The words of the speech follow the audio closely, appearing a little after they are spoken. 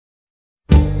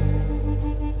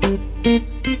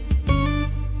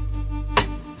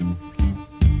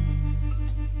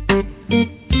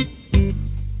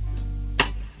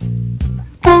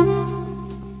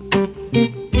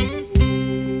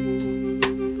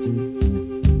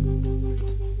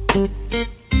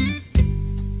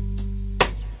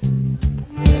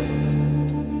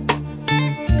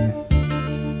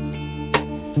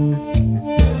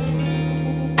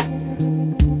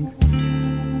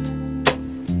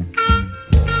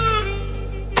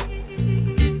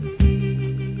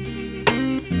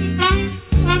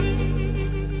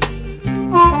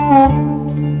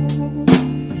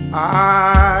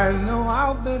I know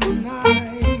I've been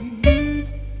nice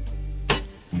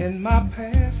in my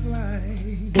past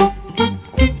life.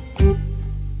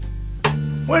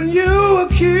 When you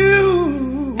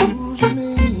accuse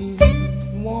me,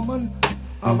 woman,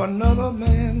 of another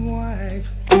man's wife,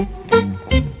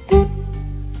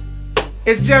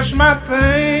 it's just my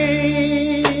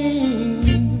thing.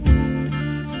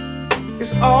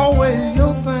 It's always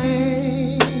your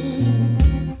thing.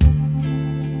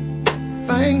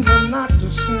 Things are not the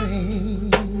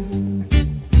same.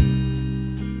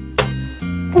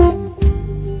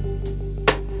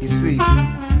 You see,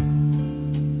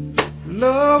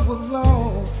 love was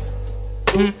lost,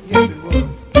 yes it was,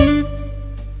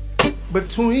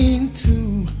 between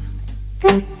two.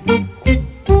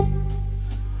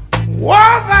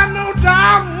 Was I no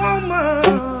doubt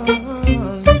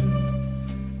woman,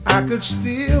 I could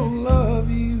still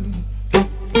love you.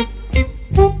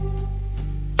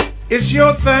 It's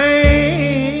your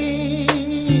thing.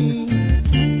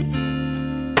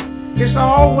 It's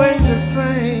always the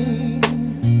same.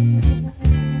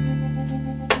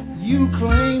 You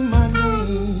claim my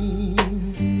name.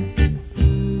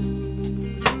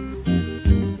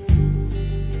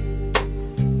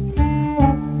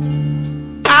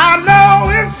 I know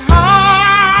it's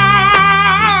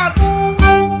hard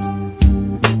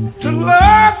to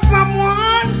love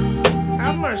someone.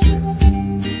 Have mercy.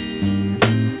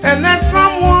 And that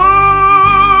someone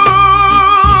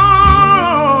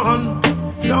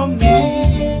don't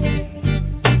need you.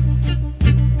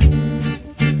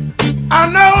 I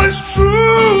know it's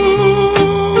true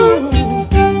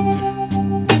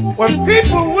what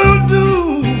people will do.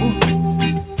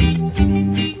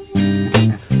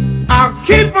 I'll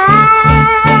keep on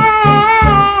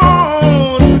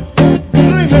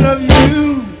dreaming of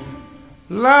you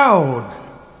loud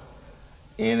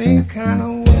any kind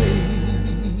of way.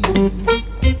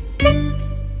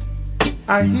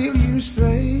 I hear you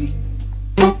say,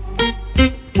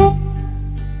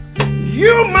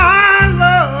 you my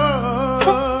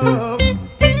love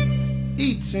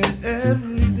each and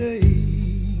every day.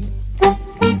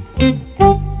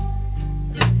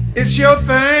 It's your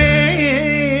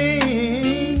thing.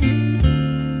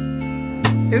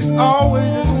 It's always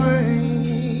the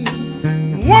same.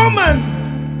 Woman,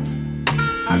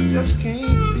 I just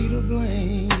can't be to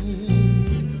blame.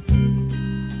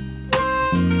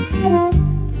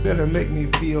 Better make me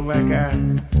feel like I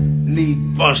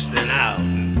need busting out.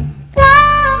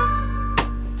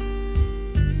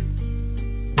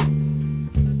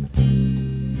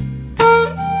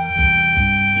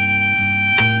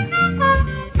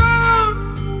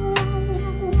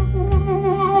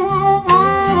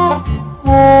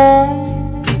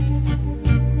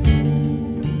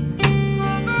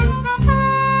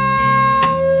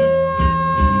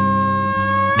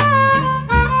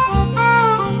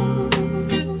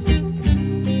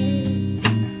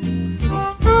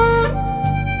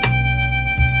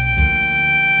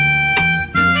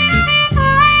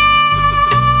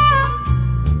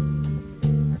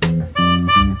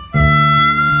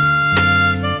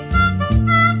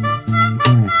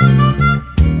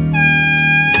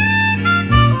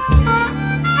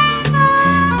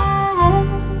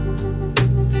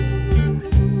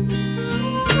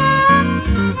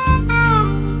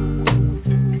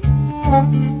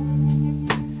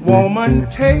 Woman,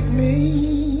 take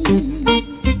me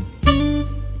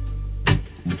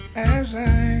as I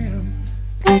am.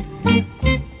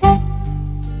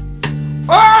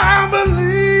 Oh, I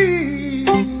believe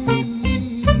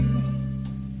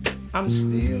I'm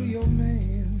still your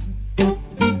man.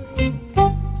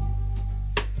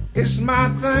 It's my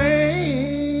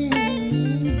thing.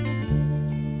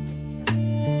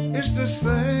 It's the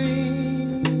same.